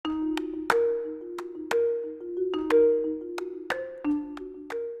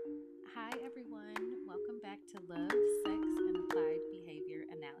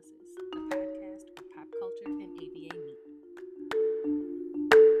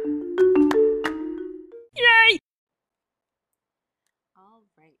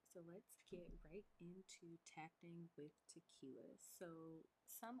So let's get right into tacting with tequila. So,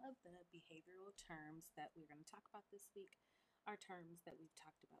 some of the behavioral terms that we're going to talk about this week are terms that we've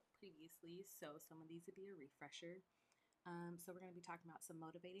talked about previously. So, some of these would be a refresher. So, we're going to be talking about some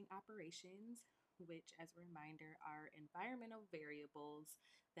motivating operations, which, as a reminder, are environmental variables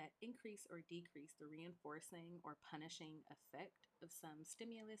that increase or decrease the reinforcing or punishing effect of some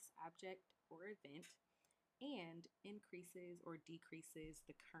stimulus, object, or event and increases or decreases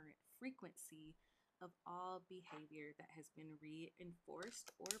the current frequency of all behavior that has been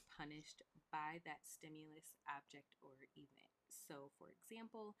reinforced or punished by that stimulus, object, or event. So, for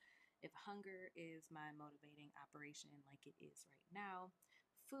example, if hunger is my motivating operation, like it is right now,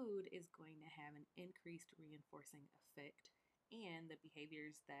 food is going to have an increased reinforcing effect. And the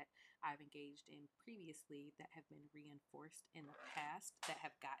behaviors that I've engaged in previously that have been reinforced in the past that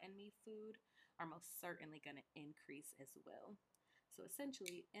have gotten me food are most certainly going to increase as well. So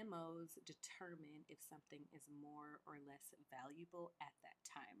essentially, MOs determine if something is more or less valuable at that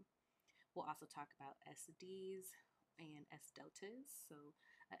time. We'll also talk about SDs and S deltas. So,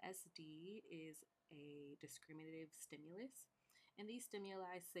 a SD is a discriminative stimulus, and these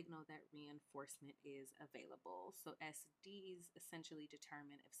stimuli signal that reinforcement is available. So, SDs essentially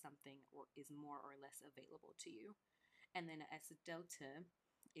determine if something is more or less available to you. And then a S delta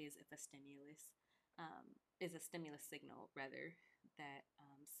is if a stimulus is a stimulus signal, rather, that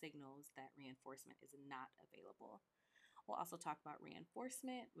signals that reinforcement is not available. We'll also talk about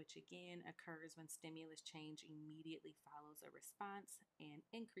reinforcement, which again occurs when stimulus change immediately follows a response and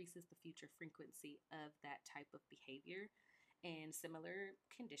increases the future frequency of that type of behavior in similar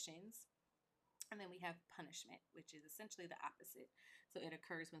conditions. And then we have punishment, which is essentially the opposite. So it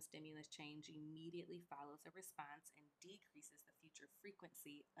occurs when stimulus change immediately follows a response and decreases the future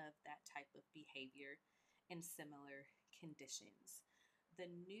frequency of that type of behavior in similar conditions. The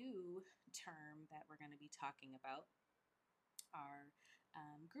new term that we're going to be talking about are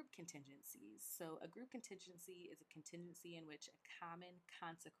group contingencies. So, a group contingency is a contingency in which a common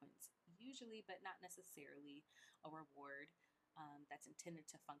consequence, usually but not necessarily a reward that's intended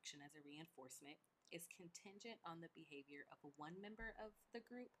to function as a reinforcement, is contingent on the behavior of one member of the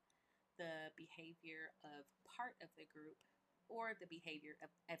group, the behavior of part of the group, or the behavior of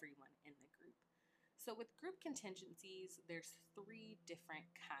everyone in the group. So, with group contingencies, there's three different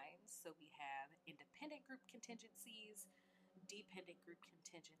kinds. So, we have independent group contingencies, dependent group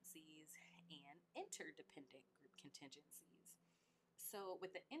contingencies, and interdependent group contingencies. So,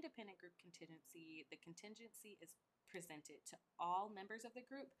 with the independent group contingency, the contingency is presented to all members of the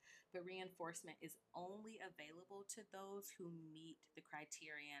group, but reinforcement is only available to those who meet the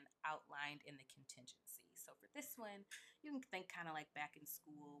criterion outlined in the contingency. So, for this one, you can think kind of like back in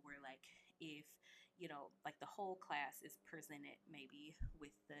school, where, like, if like the whole class is presented maybe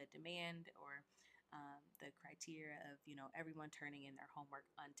with the demand or the criteria of everyone turning in their homework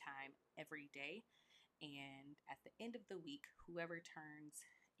on time every day, and at the end of the week, whoever turns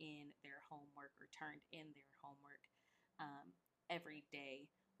in their homework or turned in their homework um, every day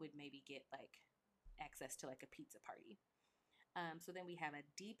would maybe get like access to like a pizza party. So then we have a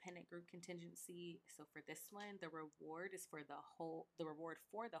dependent group contingency. So for this one, the reward is for the reward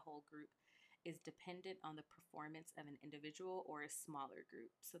for the whole group is dependent on the performance of an individual or a smaller group.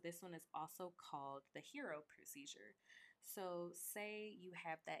 So this one is also called the hero procedure. So say you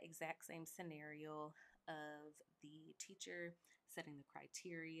have that exact same scenario of the teacher setting the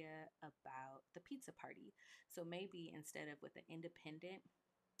criteria about the pizza party. So maybe instead of with an independent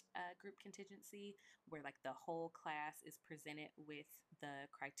group contingency where like the whole class is presented with the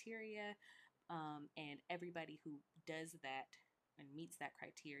criteria, and everybody who does that and meets that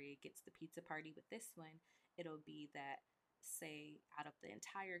criteria gets the pizza party. With this one, it'll be that, say, out of the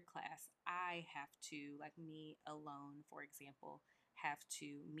entire class, I have to, like me alone, for example, have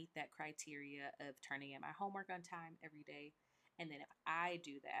to meet that criteria of turning in my homework on time every day. And then if I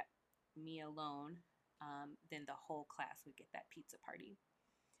do that, me alone, then the whole class would get that pizza party.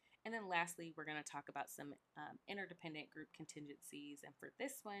 And then lastly, we're going to talk about some interdependent group contingencies. And for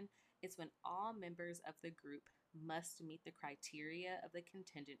this one, it's when all members of the group must meet the criteria of the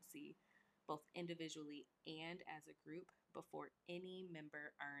contingency, both individually and as a group, before any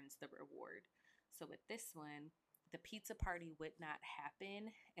member earns the reward. So with this one, the pizza party would not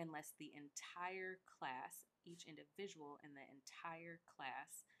happen unless the entire class, each individual in the entire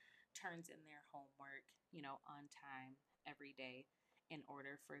class, turns in their homework, on time every day in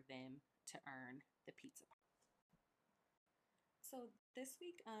order for them to earn the pizza. So this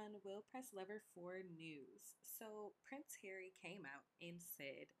week on Will Press Lever for News. So Prince Harry came out and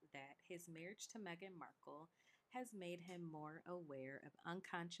said that his marriage to Meghan Markle has made him more aware of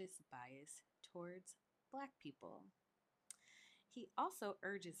unconscious bias towards Black people. He also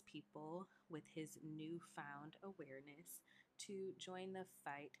urges people with his newfound awareness to join the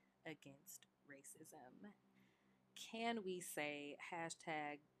fight against racism. Can we say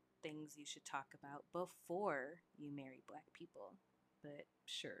hashtag things you should talk about before you marry Black people? But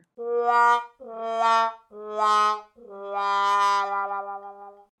sure.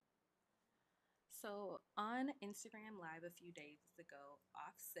 So, on Instagram Live a few days ago,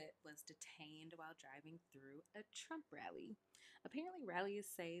 Offset was detained while driving through a Trump rally. Apparently, rallies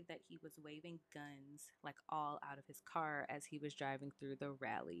say that he was waving guns like all out of his car as he was driving through the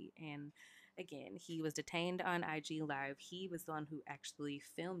rally. And again, he was detained on IG Live. He was the one who actually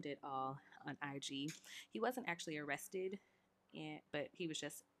filmed it all on IG. He wasn't actually arrested, but he was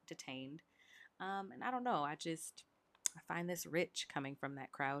just detained. And I don't know, I find this rich coming from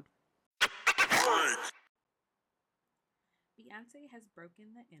that crowd. Beyonce has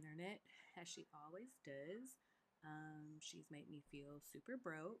broken the internet as she always does. She's made me feel super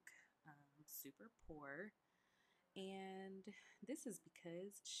broke, super poor. And this is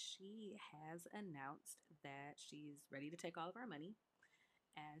because she has announced that she's ready to take all of our money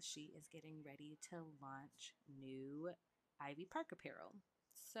as she is getting ready to launch new Ivy Park apparel.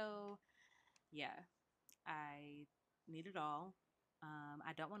 So, yeah, I need it all.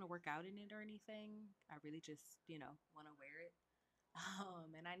 I don't want to work out in it or anything. I really just, want to wear it.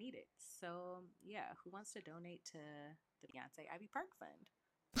 And I need it. So, yeah, who wants to donate to the Beyonce Ivy Park Fund?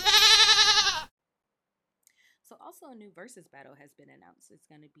 So, also a new versus battle has been announced. It's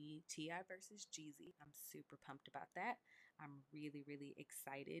going to be T.I. versus Jeezy. I'm super pumped about that. I'm really, really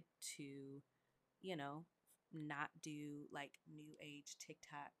excited to, you know, not do like new age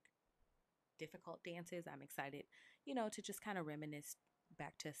TikTok difficult dances. I'm excited, to just kind of reminisce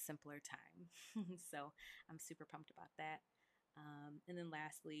back to a simpler time. So I'm super pumped about that. And then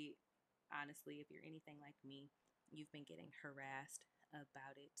lastly, honestly, if you're anything like me, you've been getting harassed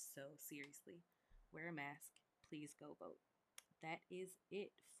about it. So seriously, wear a mask. Please go vote. That is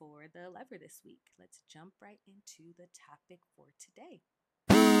it for the lever this week. Let's jump right into the topic for today.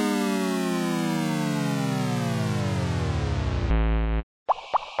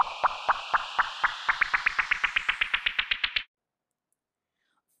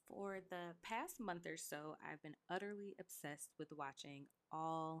 For the past month or so, I've been utterly obsessed with watching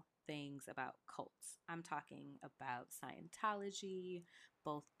all things about cults. I'm talking about Scientology,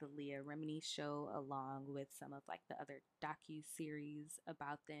 both the Leah Remini show, along with some of like the other docu series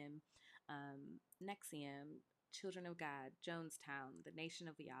about them, Nexium, Children of God, Jonestown, The Nation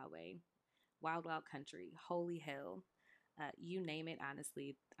of Yahweh, Wild Wild Country, Holy Hell. You name it,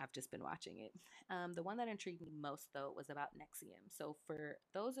 honestly, I've just been watching it. The one that intrigued me most, though, was about Nexium. So, for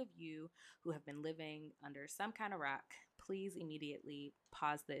those of you who have been living under some kind of rock, please immediately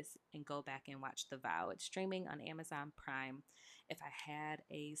pause this and go back and watch The Vow. It's streaming on Amazon Prime. If I had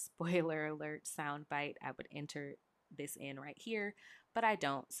a spoiler alert soundbite, I would enter this in right here, but I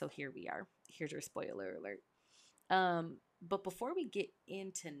don't. So, here we are. Here's your spoiler alert. But before we get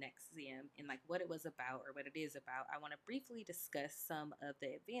into Nexium and like what it was about or what it is about, I want to briefly discuss some of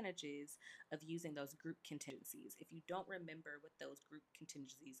the advantages of using those group contingencies. If you don't remember what those group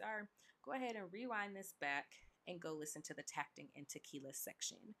contingencies are, go ahead and rewind this back and go listen to the Tacting and Tequila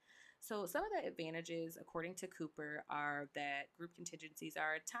section. So, some of the advantages, according to Cooper, are that group contingencies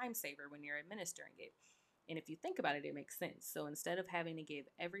are a time saver when you're administering it. And if you think about it, it makes sense. So instead of having to give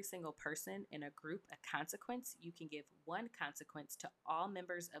every single person in a group a consequence, you can give one consequence to all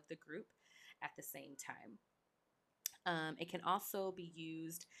members of the group at the same time. It can also be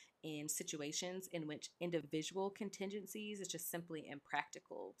used in situations in which individual contingencies is just simply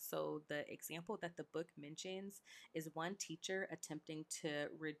impractical. So, the example that the book mentions is one teacher attempting to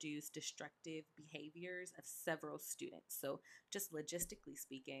reduce destructive behaviors of several students. So, just logistically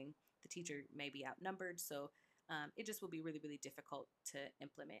speaking, the teacher may be outnumbered. So, it just will be really, really difficult to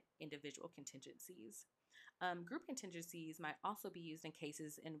implement individual contingencies. Group contingencies might also be used in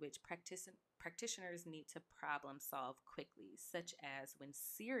cases in which practitioners need to problem solve quickly, such as when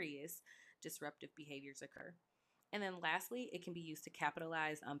serious disruptive behaviors occur. And then lastly, it can be used to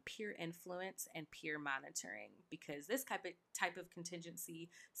capitalize on peer influence and peer monitoring because this type of contingency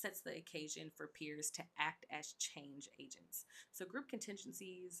sets the occasion for peers to act as change agents. So, group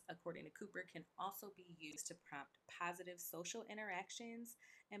contingencies, according to Cooper, can also be used to prompt positive social interactions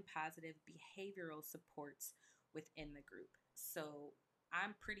and positive behavioral supports within the group. So,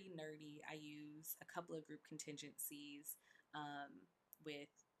 I'm pretty nerdy. I use a couple of group contingencies with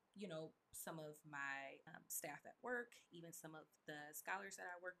some of my staff at work, even some of the scholars that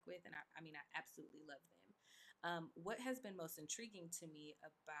I work with, and I mean, I absolutely love them. What has been most intriguing to me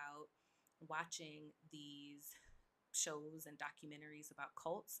about watching these shows and documentaries about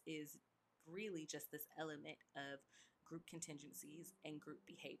cults is really just this element of group contingencies and group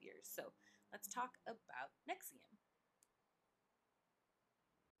behaviors. So let's talk about Nexium.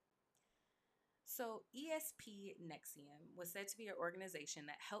 So, ESP Nxium was said to be an organization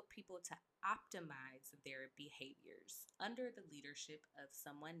that helped people to optimize their behaviors under the leadership of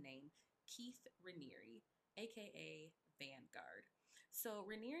someone named Keith Raniere, aka Vanguard. So,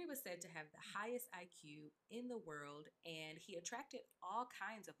 Raniere was said to have the highest IQ in the world, and he attracted all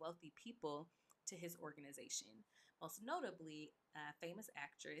kinds of wealthy people to his organization. Most notably, a famous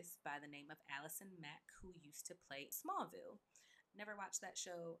actress by the name of Allison Mack, who used to play Smallville. Never watched that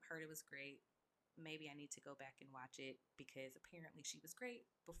show, heard it was great. Maybe I need to go back and watch it because apparently she was great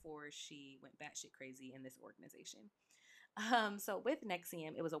before she went batshit crazy in this organization. So with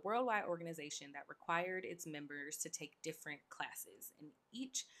Nexium, it was a worldwide organization that required its members to take different classes, and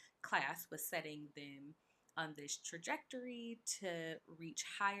each class was setting them on this trajectory to reach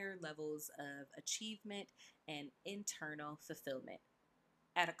higher levels of achievement and internal fulfillment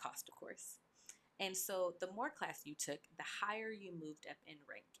at a cost, of course. And so the more class you took, the higher you moved up in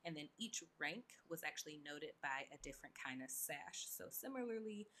rank. And then each rank was actually noted by a different kind of sash. So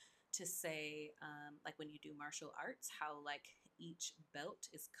similarly to say, like when you do martial arts, how like each belt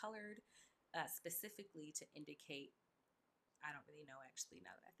is colored specifically to indicate, I don't really know actually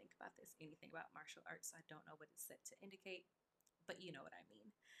now that I think about this, anything about martial arts. I don't know what it's set to indicate, but you know what I mean.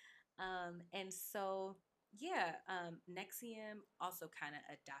 And so, yeah, Nexium also kind of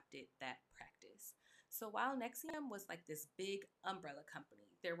adopted that practice. So while Nexium was like this big umbrella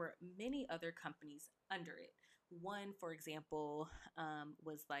company, there were many other companies under it. One, for example,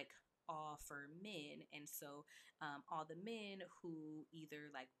 was like all for men, and so all the men who either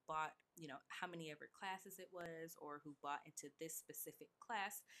like bought, how many ever classes it was, or who bought into this specific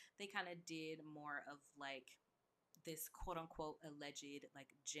class, they kind of did more of like this quote unquote alleged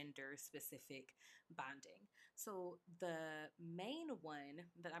like gender specific bonding. So the main one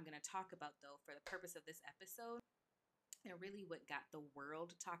that I'm going to talk about though for the purpose of this episode, and really what got the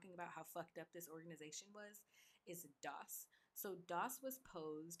world talking about how fucked up this organization was, is DOS. So DOS was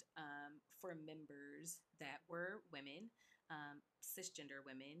posed for members that were women, cisgender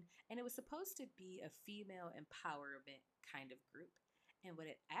women, and it was supposed to be a female empowerment kind of group. And what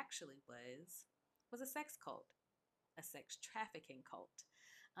it actually was a sex cult, a sex trafficking cult.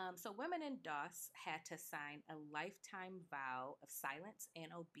 So women in DOS had to sign a lifetime vow of silence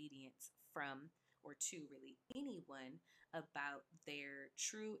and obedience from or to really anyone about their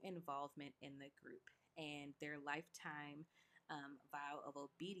true involvement in the group. And their lifetime vow of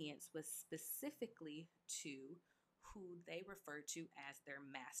obedience was specifically to who they referred to as their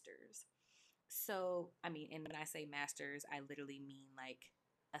masters. So, I mean, and when I say masters, I literally mean like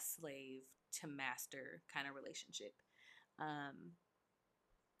a slave to master kind of relationship. Um,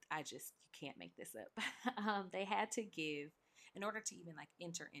 you can't make this up. They had to give, in order to even like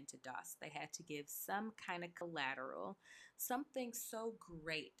enter into DOS, they had to give some kind of collateral, something so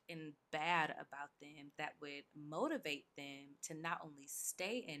great and bad about them that would motivate them to not only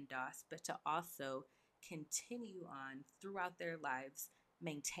stay in DOS, but to also continue on throughout their lives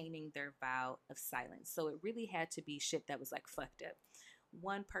maintaining their vow of silence. So it really had to be shit that was like fucked up.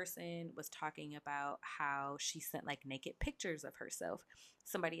 One person was talking about how she sent like naked pictures of herself.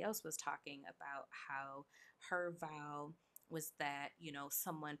 Somebody else was talking about how her vow was that,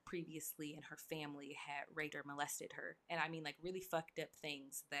 someone previously in her family had raped or molested her. And I mean, like, really fucked up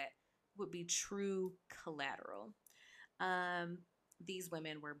things that would be true collateral. Um, these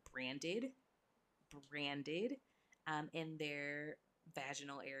women were branded in their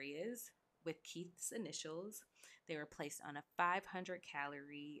vaginal areas with Keith's initials. They were placed on a 500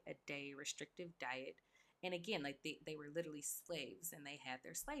 calorie a day restrictive diet. And again, like they were literally slaves and they had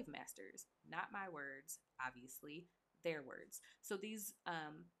their slave masters. Not my words, obviously, their words. So these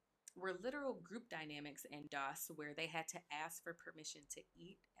were literal group dynamics in DOS where they had to ask for permission to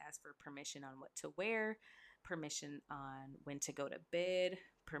eat, ask for permission on what to wear, permission on when to go to bed,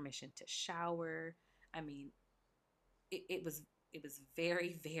 permission to shower. I mean, it was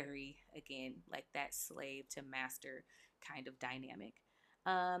very, very, again, like that slave to master kind of dynamic.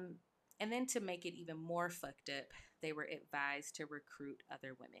 Um, and then to make it even more fucked up, they were advised to recruit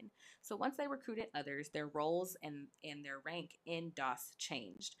other women. So once they recruited others, their roles and their rank in DOS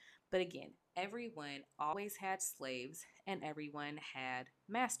changed. But again, everyone always had slaves and everyone had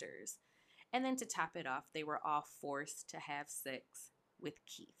masters. And then to top it off, they were all forced to have sex with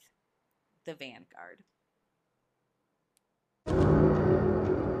Keith, the Vanguard.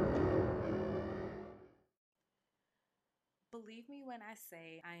 believe me when I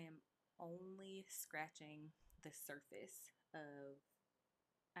say I am only scratching the surface of,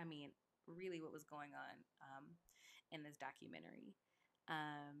 I mean, really what was going on in this documentary.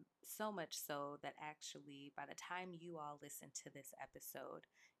 So much so that actually, by the time you all listen to this episode,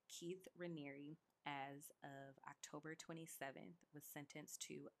 Keith Raniere, as of October 27th, was sentenced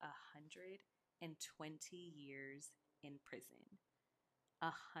to 120 years in prison.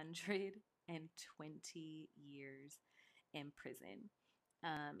 120 years in prison.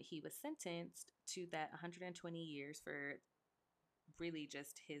 He was sentenced to that 120 years for really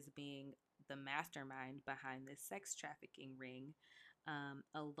just his being the mastermind behind this sex trafficking ring,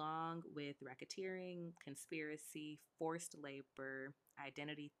 along with racketeering, conspiracy, forced labor,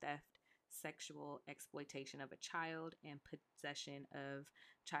 identity theft, sexual exploitation of a child, and possession of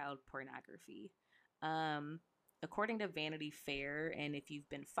child pornography. Um, According to Vanity Fair, and if you've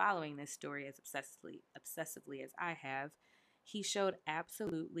been following this story as obsessively as I have, he showed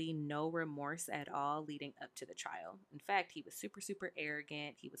absolutely no remorse at all leading up to the trial. In fact, he was super, super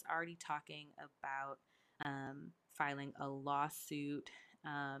arrogant. He was already talking about filing a lawsuit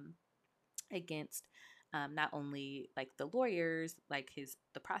against not only like the lawyers, like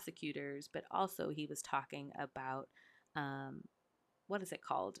the prosecutors, but also he was talking about what is it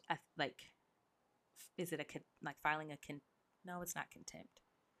called? Like, is it like filing a no, it's not contempt.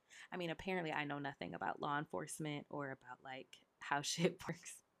 I mean, apparently I know nothing about law enforcement or about like how shit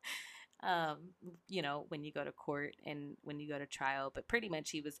works. Um, when you go to court and when you go to trial, but pretty much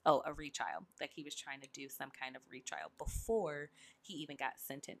he was, a retrial. Like he was trying to do some kind of retrial before he even got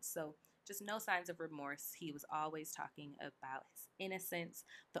sentenced. So just no signs of remorse. He was always talking about his innocence.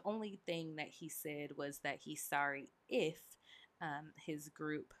 The only thing that he said was that he's sorry if his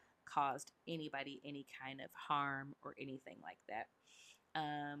group caused anybody any kind of harm or anything like that.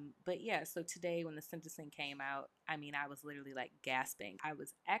 But yeah, so today when the sentencing came out, I mean, I was literally like gasping. I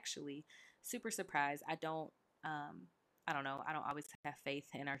was actually super surprised. I don't know, I don't always have faith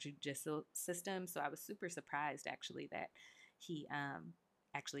in our judicial system, so I was super surprised actually that he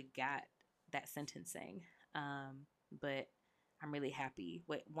actually got that sentencing. But I'm really happy.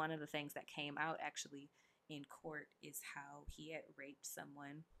 One of the things that came out actually in court is how he had raped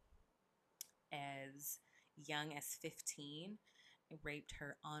someone as young as 15, raped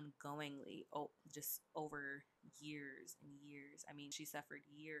her ongoingly, just over years and years. I mean, she suffered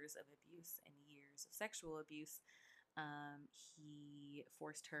years of abuse and years of sexual abuse. He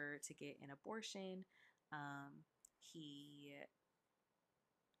forced her to get an abortion. He,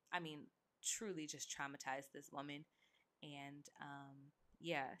 I mean, truly just traumatized this woman. And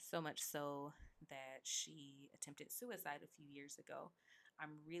yeah, so much so that she attempted suicide a few years ago.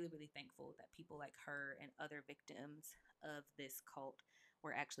 I'm really, really thankful that people like her and other victims of this cult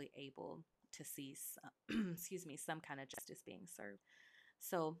were actually able to see some, excuse me, some kind of justice being served.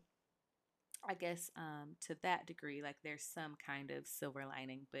 So I guess to that degree, like there's some kind of silver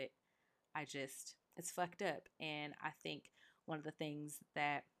lining, but it's fucked up. And I think one of the things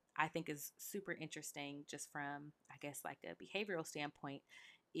that I think is super interesting, just from, I guess, like a behavioral standpoint,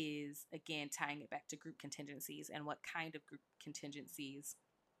 is again tying it back to group contingencies and what kind of group contingencies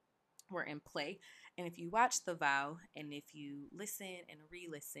were in play. And if you watch The Vow and if you listen and re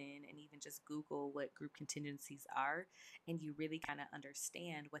listen and even just Google what group contingencies are, and you really kind of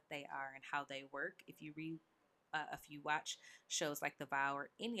understand what they are and how they work, if you watch shows like The Vow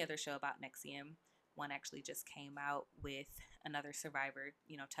or any other show about Nexium, one actually just came out with another survivor,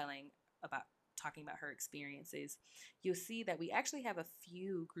 about talking about her experiences. You'll see that we actually have a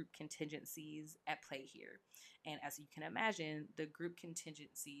few group contingencies at play here. And as you can imagine, the group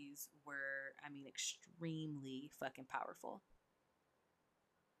contingencies were, I mean, extremely fucking powerful.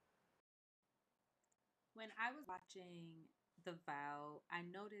 When I was watching The Vow, I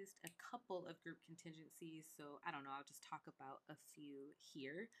noticed a couple of group contingencies. So I don't know, I'll just talk about a few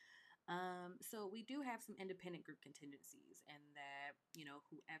here. So we do have some independent group contingencies, and that,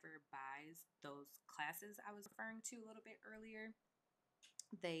 whoever buys those classes I was referring to a little bit earlier,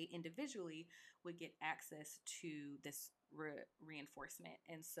 they individually would get access to this reinforcement.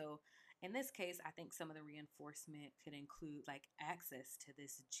 And so in this case, I think some of the reinforcement could include like access to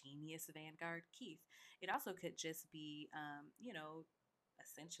this genius vanguard Keith. It also could just be,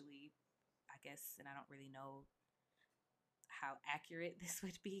 essentially, I guess, and I don't really know how accurate this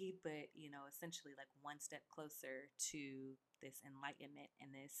would be, but essentially like one step closer to this enlightenment and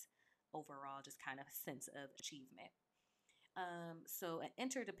this overall just kind of sense of achievement. So an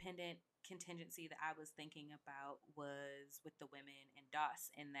interdependent contingency that I was thinking about was with the women in DOS,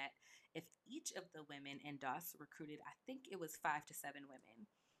 in that if each of the women in DOS recruited, I think it was 5 to 7 women,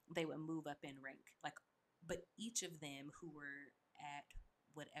 they would move up in rank, like but each of them who were at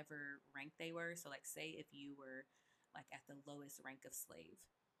whatever rank they were, so like say if you were like at the lowest rank of slave,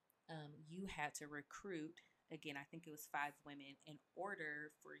 you had to recruit, again, I think it was 5 women in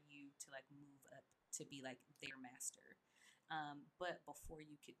order for you to like move up to be like their master. But before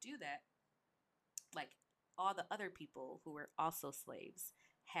you could do that, like all the other people who were also slaves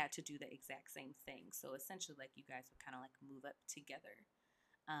had to do the exact same thing. So essentially, like you guys would kind of like move up together.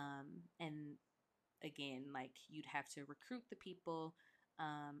 And again, like you'd have to recruit the people.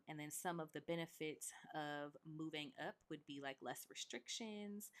 And then some of the benefits of moving up would be like less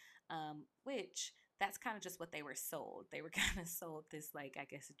restrictions, which that's kind of just what they were sold. They were kind of sold this, like, I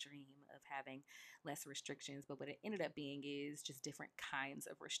guess, dream of having less restrictions. But what it ended up being is just different kinds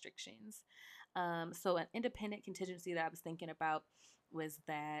of restrictions. So, an independent contingency that I was thinking about was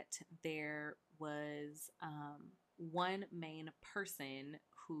that there was one main person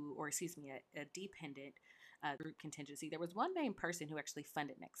who, or excuse me, a dependent group contingency. There was one main person who actually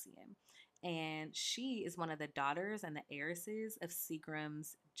funded Nexium, and she is one of the daughters and the heiresses of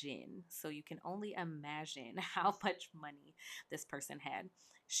Seagram's Jinn. So you can only imagine how much money this person had.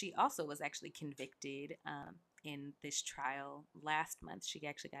 She also was actually convicted in this trial last month. She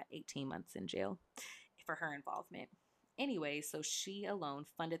actually got 18 months in jail for her involvement. Anyway, so she alone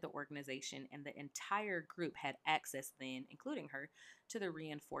funded the organization, and the entire group had access then, including her, to the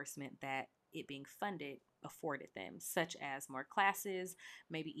reinforcement that it being funded afforded them, such as more classes,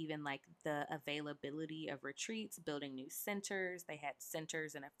 maybe even like the availability of retreats, building new centers. They had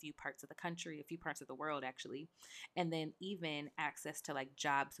centers in a few parts of the country, a few parts of the world, actually, and then even access to like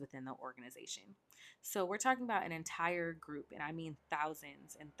jobs within the organization. So we're talking about an entire group, and I mean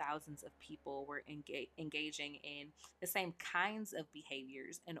thousands and thousands of people were engaging in the same kinds of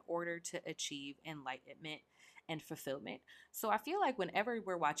behaviors in order to achieve enlightenment and fulfillment. So I feel like whenever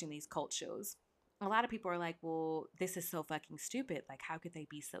we're watching these cult shows, a lot of people are like, well, this is so fucking stupid. Like, how could they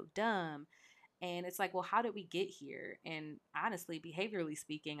be so dumb? And it's like, well, how did we get here? And honestly, behaviorally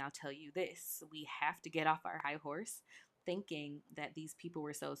speaking, I'll tell you this: we have to get off our high horse thinking that these people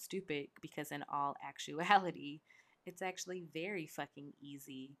were so stupid, because in all actuality, it's actually very fucking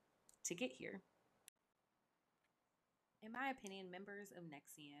easy to get here. In my opinion, members of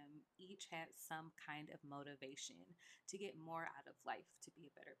Nexium each had some kind of motivation to get more out of life, to be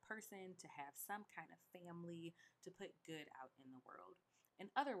a better person, to have some kind of family, to put good out in the world.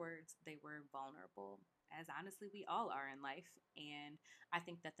 In other words, they were vulnerable, as honestly we all are in life. And I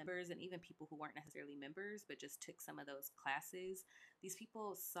think that the members, and even people who weren't necessarily members but just took some of those classes, these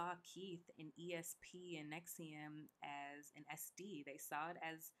people saw Keith and ESP and Nexium as an SD. They saw it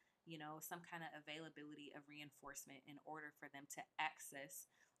as, some kind of availability of reinforcement in order for them to access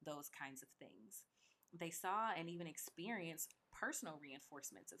those kinds of things. They saw and even experienced personal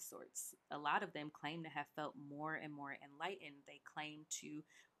reinforcements of sorts. A lot of them claim to have felt more and more enlightened. They claim to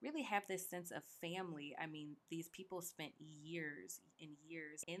really have this sense of family. I mean, these people spent years and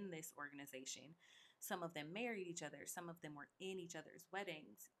years in this organization. Some of them married each other, some of them were in each other's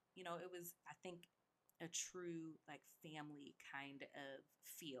weddings. It was, I think, a true like family kind of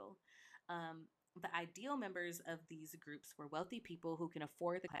feel. The ideal members of these groups were wealthy people who can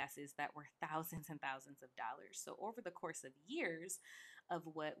afford the classes that were thousands and thousands of dollars. So, over the course of years of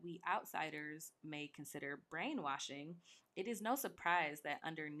what we outsiders may consider brainwashing, it is no surprise that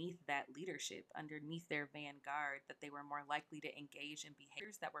underneath that leadership, underneath their vanguard, that they were more likely to engage in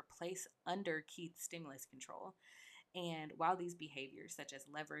behaviors that were placed under Keith's stimulus control. And while these behaviors, such as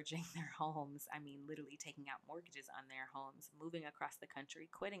leveraging their homes, I mean, literally taking out mortgages on their homes, moving across the country,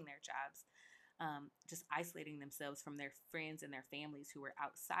 quitting their jobs, just isolating themselves from their friends and their families who were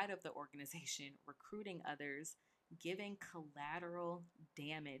outside of the organization, recruiting others, giving collateral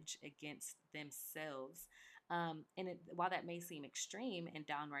damage against themselves. While that may seem extreme and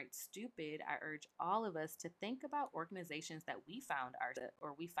downright stupid, I urge all of us to think about organizations that we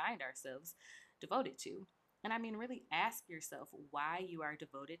find ourselves devoted to. And I mean, really ask yourself why you are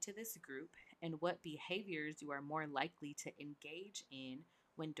devoted to this group and what behaviors you are more likely to engage in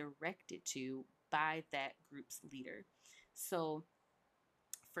when directed to by that group's leader. So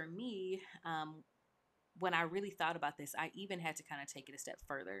for me, when I really thought about this, I even had to kind of take it a step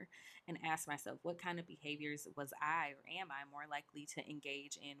further and ask myself, what kind of behaviors was I, or am I, more likely to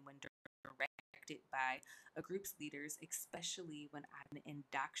engage in when directed by a group's leaders, especially when I've been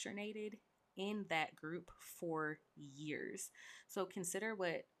indoctrinated in that group for years? So consider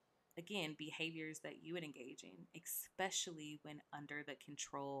what, again, behaviors that you would engage in, especially when under the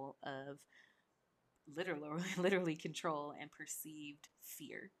control of literally control and perceived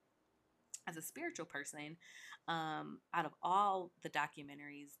fear. as a spiritual person, out of all the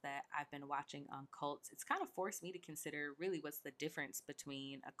documentaries that I've been watching on cults, it's kind of forced me to consider really what's the difference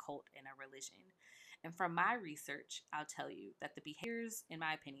between a cult and a religion. And from my research, I'll tell you that the behaviors, in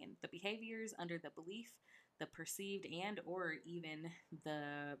my opinion, the behaviors under the belief, the perceived and or even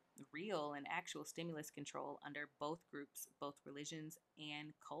the real and actual stimulus control under both groups, both religions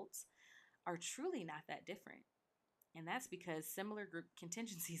and cults, are truly not that different. And that's because similar group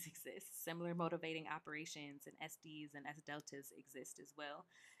contingencies exist, similar motivating operations and SDs and S deltas exist as well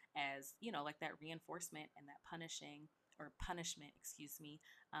as, like that reinforcement and that punishment, excuse me,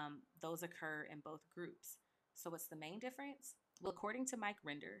 those occur in both groups. So, what's the main difference? Well, according to Mike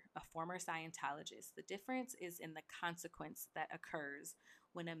Rinder, a former Scientologist, the difference is in the consequence that occurs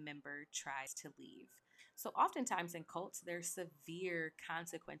when a member tries to leave. So, oftentimes in cults, there's severe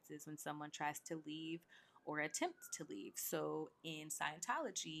consequences when someone tries to leave or attempt to leave. So in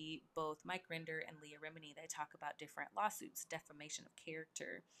Scientology, both Mike Rinder and Leah Remini, they talk about different lawsuits, defamation of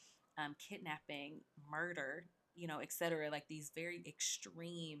character, kidnapping, murder, etc. Like these very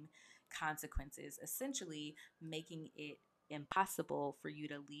extreme consequences, essentially making it impossible for you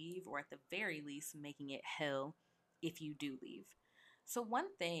to leave, or at the very least, making it hell if you do leave. So,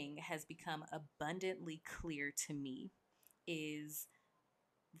 one thing has become abundantly clear to me is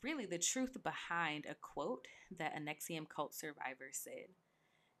really the truth behind a quote that a Nexium cult survivor said.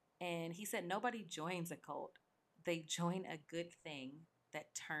 And he said, nobody joins a cult, they join a good thing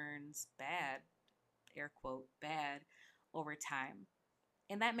that turns bad, air quote, bad over time.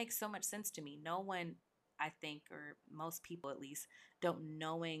 And that makes so much sense to me. No one, I think, or most people at least, don't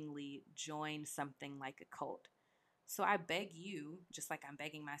knowingly join something like a cult. So I beg you, just like I'm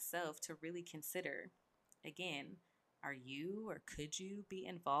begging myself, to really consider again, are you or could you be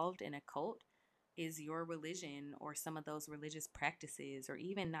involved in a cult? Is your religion or some of those religious practices, or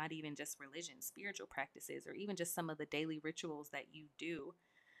even not even just religion, spiritual practices, or even just some of the daily rituals that you do,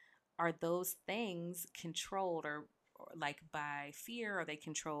 are those things controlled or like by fear? Are they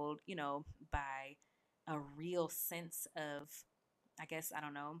controlled, by a real sense of, I guess, I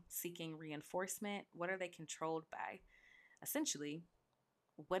don't know, seeking reinforcement? What are they controlled by? Essentially,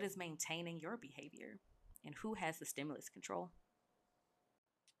 what is maintaining your behavior and who has the stimulus control?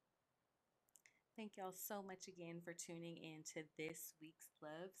 Thank y'all so much again for tuning in to this week's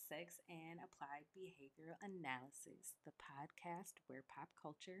Love, Sex, and Applied Behavioral Analysis, the podcast where pop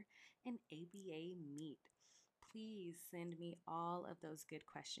culture and ABA meet. Please send me all of those good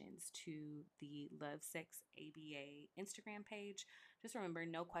questions to the Love, Sex, ABA Instagram page. Just remember,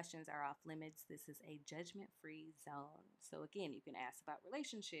 no questions are off limits. This is a judgment free zone. So, again, you can ask about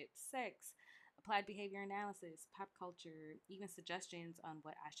relationships, sex, applied behavior analysis, pop culture, even suggestions on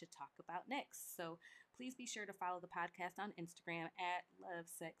what I should talk about next. So please be sure to follow the podcast on Instagram at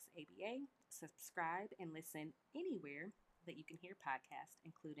LoveSexABA. Subscribe and listen anywhere that you can hear podcasts,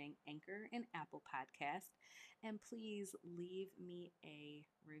 including Anchor and Apple Podcast. And please leave me a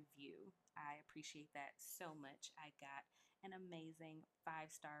review. I appreciate that so much. I got an amazing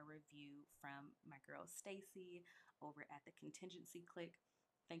 5-star review from my girl Stacy over at the Contingency Click.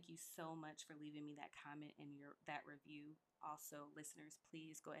 Thank you so much for leaving me that comment and that review. Also, listeners,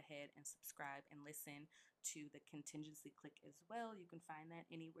 please go ahead and subscribe and listen to the Contingency Click as well. You can find that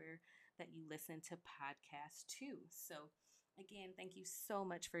anywhere that you listen to podcasts too. So, again, thank you so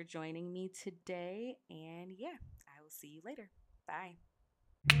much for joining me today. And yeah, I will see you later. Bye.